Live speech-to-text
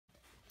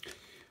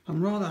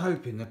I'm rather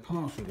hoping the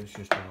parcel that's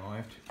just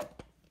arrived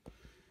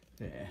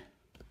there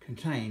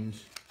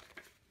contains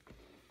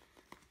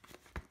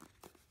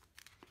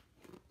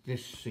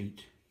this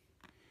seat,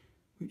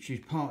 which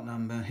is part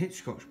number,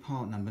 Hitchcocks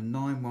part number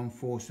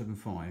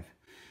 91475.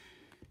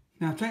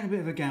 Now I've taken a bit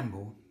of a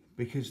gamble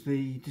because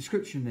the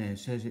description there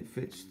says it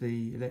fits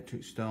the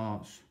electric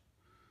starts,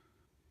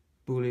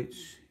 bullets,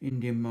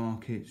 Indian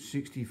market,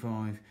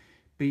 65,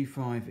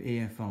 B5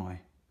 EFI.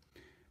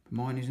 But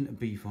mine isn't a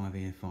B5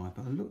 EFI,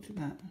 but I looked at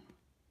that,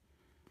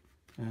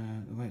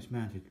 the way it's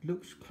mounted, it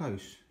looks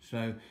close.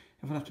 So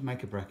if I have to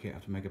make a bracket, I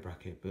have to make a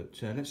bracket, but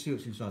let's see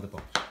what's inside the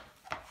box.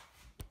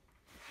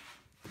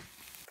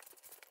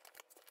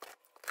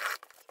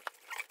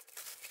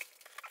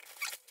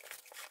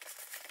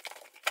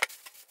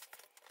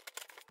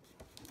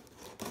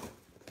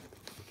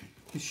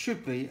 This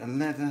should be a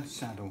leather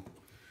saddle,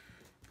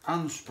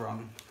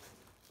 unsprung.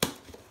 Oh,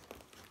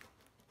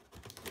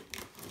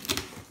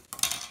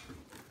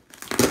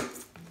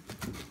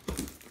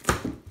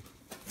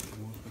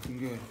 it's looking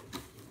good.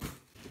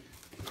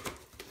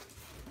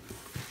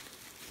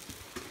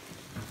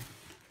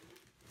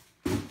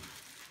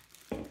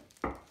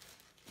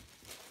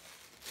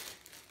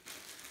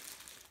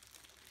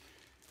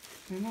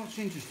 And what's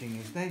interesting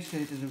is they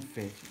said it doesn't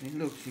fit. It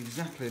looks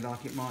exactly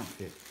like it might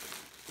fit.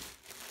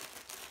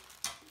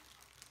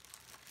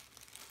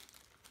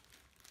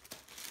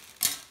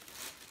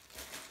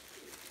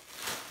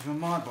 On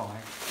my bike,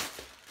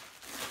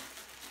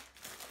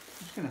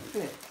 it's going to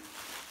fit.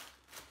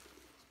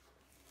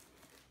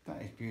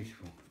 That is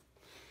beautiful.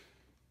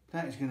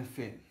 That is going to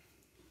fit.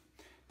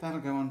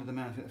 That'll go under the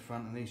mount at the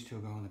front and these two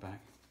will go on the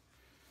back.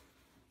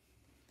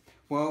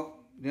 Well,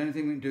 the only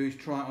thing we can do is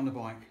try it on the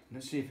bike.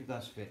 Let's see if it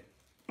does fit.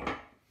 I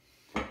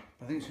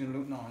think it's going to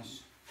look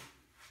nice.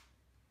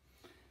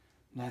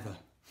 Leather.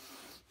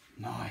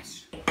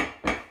 Nice.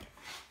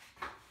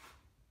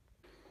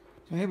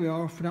 So here we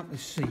are, offering up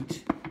this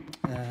seat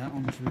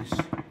onto this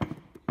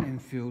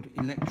Enfield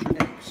Electra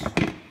X.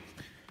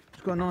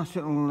 It's got a nice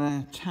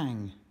little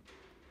tang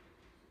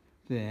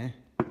there,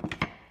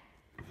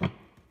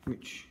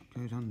 which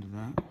goes under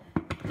that.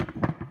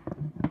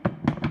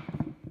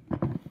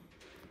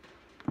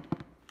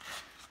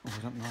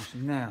 Offers up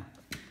nicely. Now,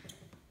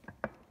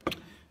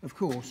 of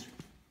course,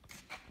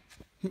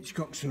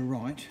 Hitchcocks are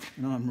right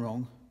and I'm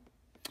wrong,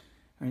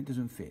 and it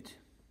doesn't fit.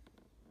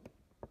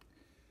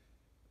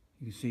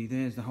 You can see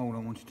there's the hole I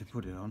wanted to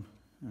put it on,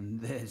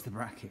 and there's the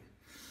bracket.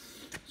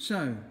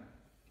 So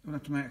I'll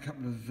have to make a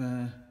couple of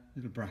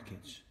little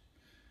brackets.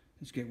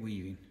 Let's get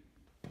weaving.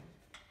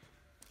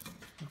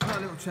 I'll cut a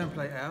little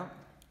template out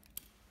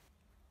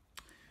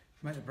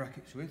to make the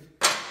brackets with.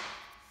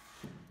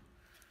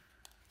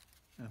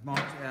 And I've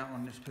marked it out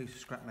on this piece of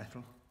scrap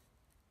metal.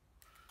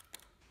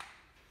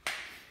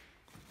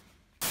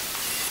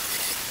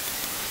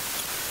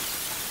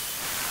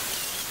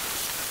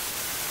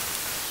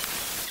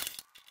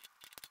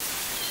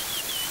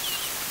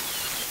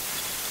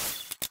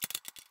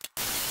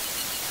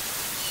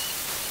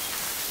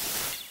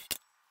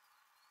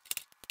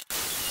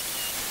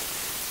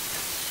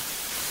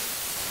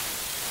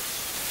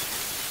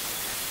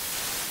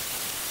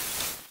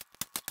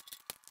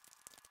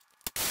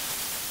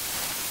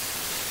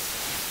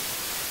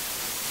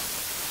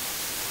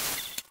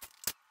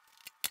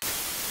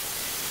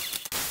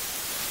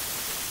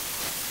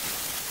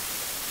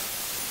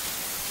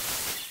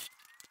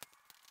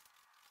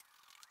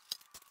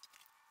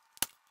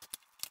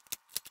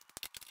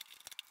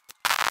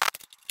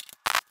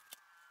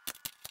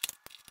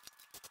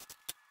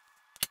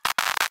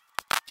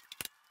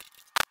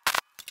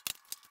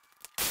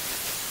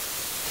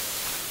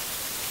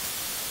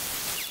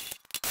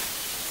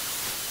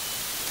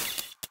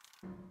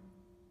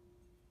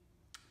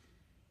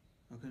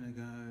 I'm going to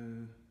go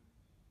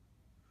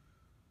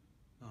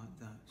like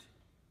that.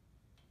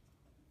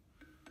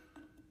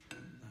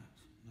 Like that.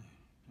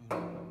 No.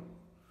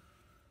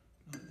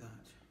 Like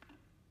that.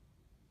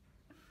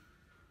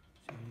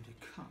 So I need to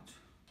cut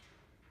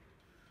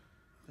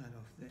that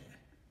off there.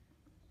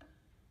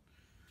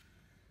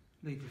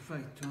 Leap of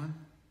faith time.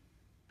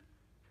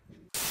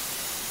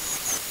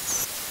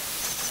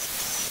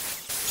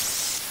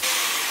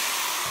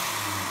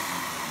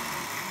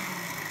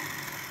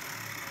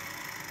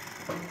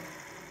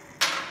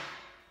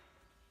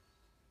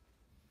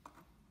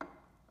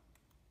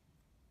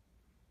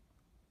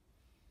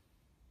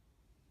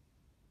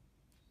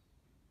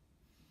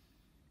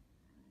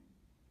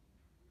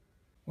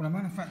 Well, I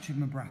manufactured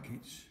my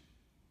brackets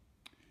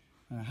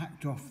and I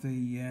hacked off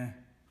the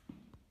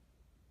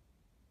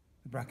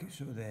brackets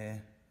that were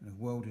there and I've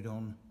welded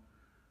on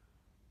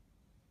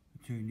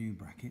the two new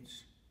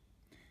brackets.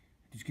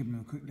 Just give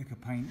them a quick lick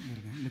of paint,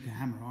 a lick of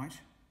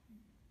hammerite.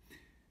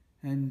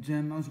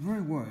 And I was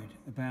very worried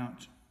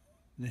about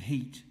the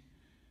heat,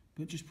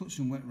 but just put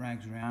some wet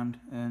rags around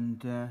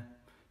and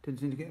didn't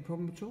seem to get a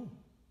problem at all.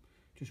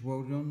 Just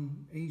welded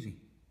on easy.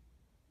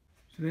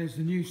 So there's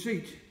the new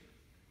seat.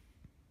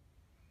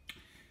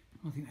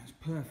 I think that's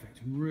perfect.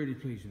 I'm really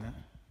pleased with that.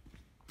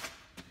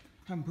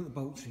 Haven't put the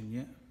bolts in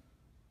yet.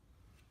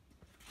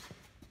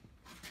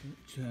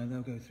 but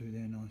they'll go through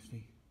there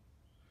nicely.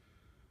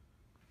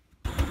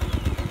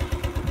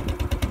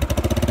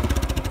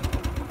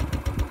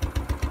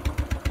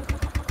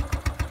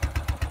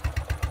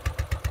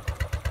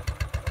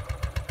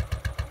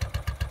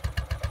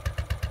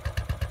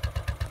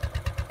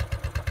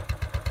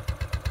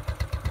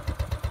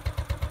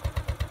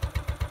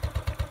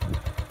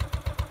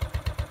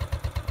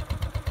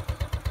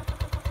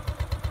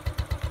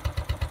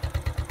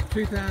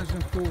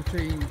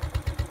 2014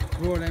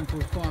 Royal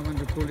Enfield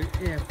 500 bullet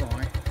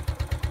EFI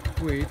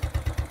with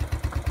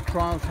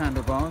trials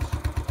handlebars,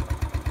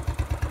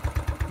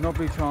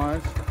 knobbly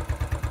tyres,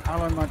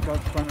 alloy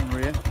mudguards front and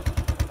rear,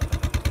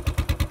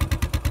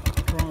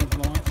 trials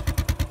lights,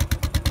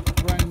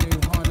 brand new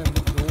high level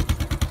exhaust,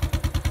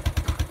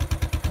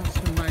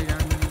 custom made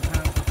aluminium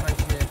panels to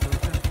face the air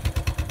filter,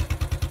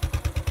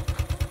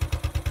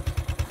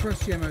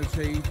 fresh MOT,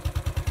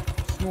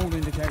 small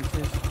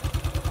indicators,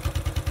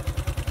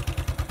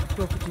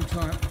 property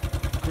type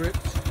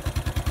grips,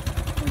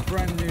 and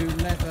brand new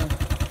leather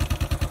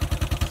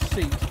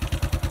seat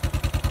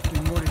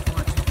been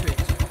modified to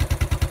fit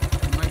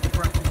and make the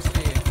brackets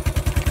here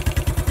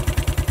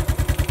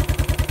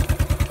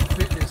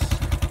fit this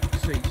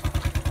seat.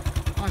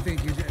 I think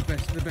is it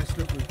the best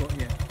look we've got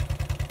yet.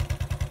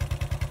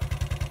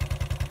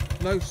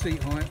 Low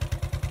seat height,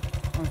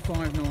 I'm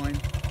 5'9".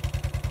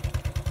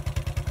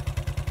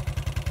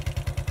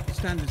 The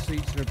standard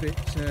seats are a bit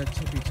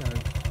tippy-toe.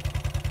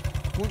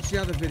 Watch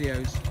the other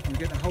videos and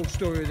get the whole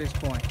story of this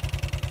bike.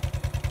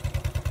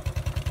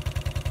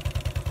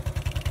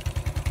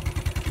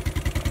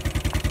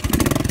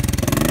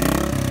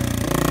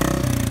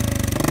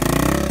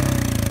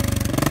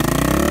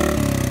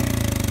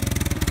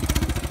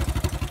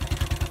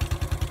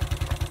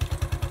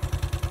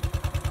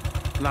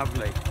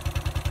 Lovely.